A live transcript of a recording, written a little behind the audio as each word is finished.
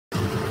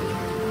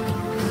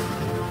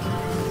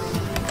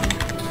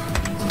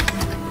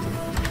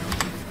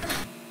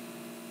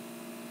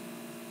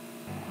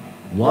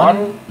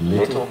One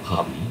little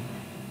puppy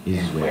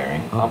is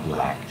wearing a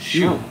black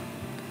shoe.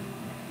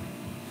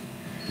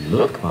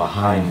 Look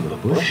behind the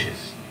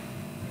bushes.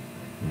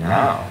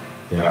 Now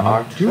there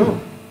are two.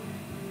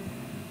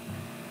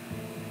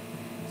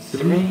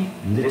 Three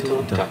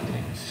little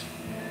ducklings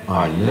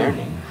are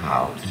learning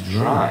how to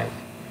drive.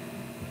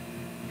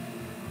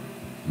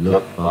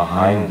 Look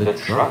behind the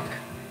truck.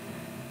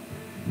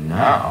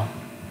 Now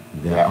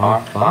there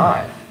are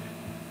five.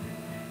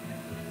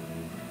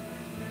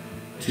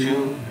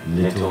 Two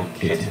little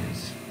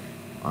kittens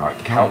are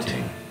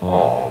counting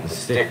all the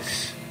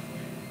sticks.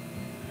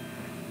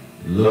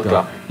 Look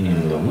up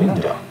in the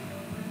window.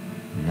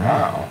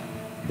 Now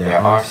there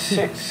are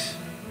six.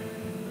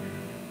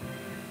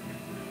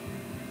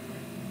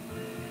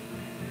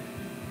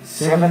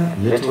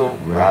 Seven little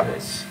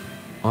rabbits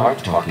are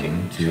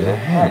talking to the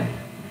hen.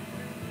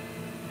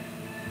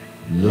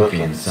 Look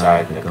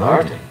inside the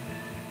garden.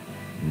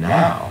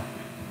 Now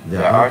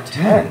there are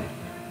 10.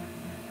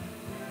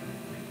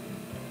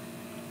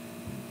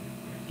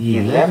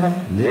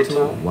 11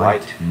 little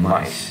white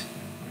mice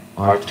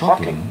are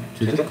talking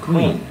to the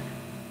queen.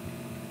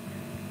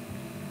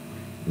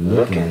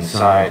 Look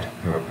inside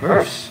her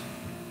purse.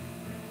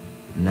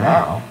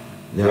 Now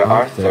there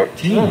are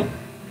 13.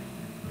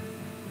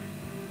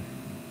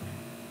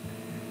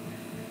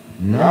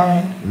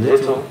 9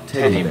 little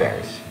teddy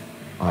bears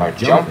are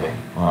jumping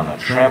on a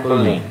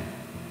trampoline.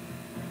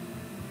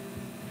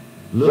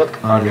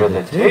 Look under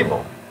the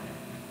table.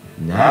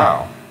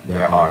 Now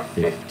there are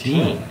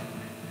 15.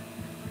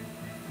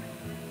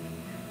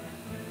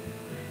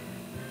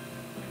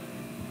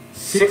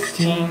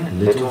 16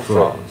 little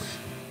frogs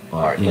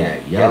are in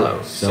a yellow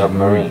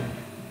submarine.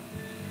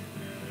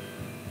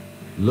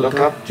 Look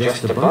up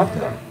just above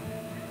them.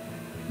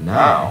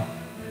 Now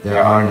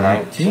there are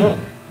 19.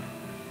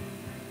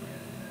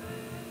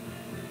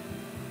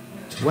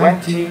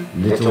 20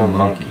 little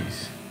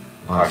monkeys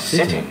are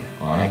sitting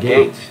on a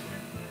gate.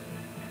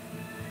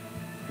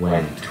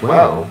 When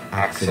 12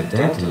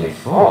 accidentally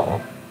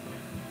fall,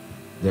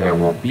 there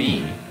will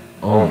be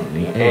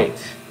only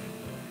 8.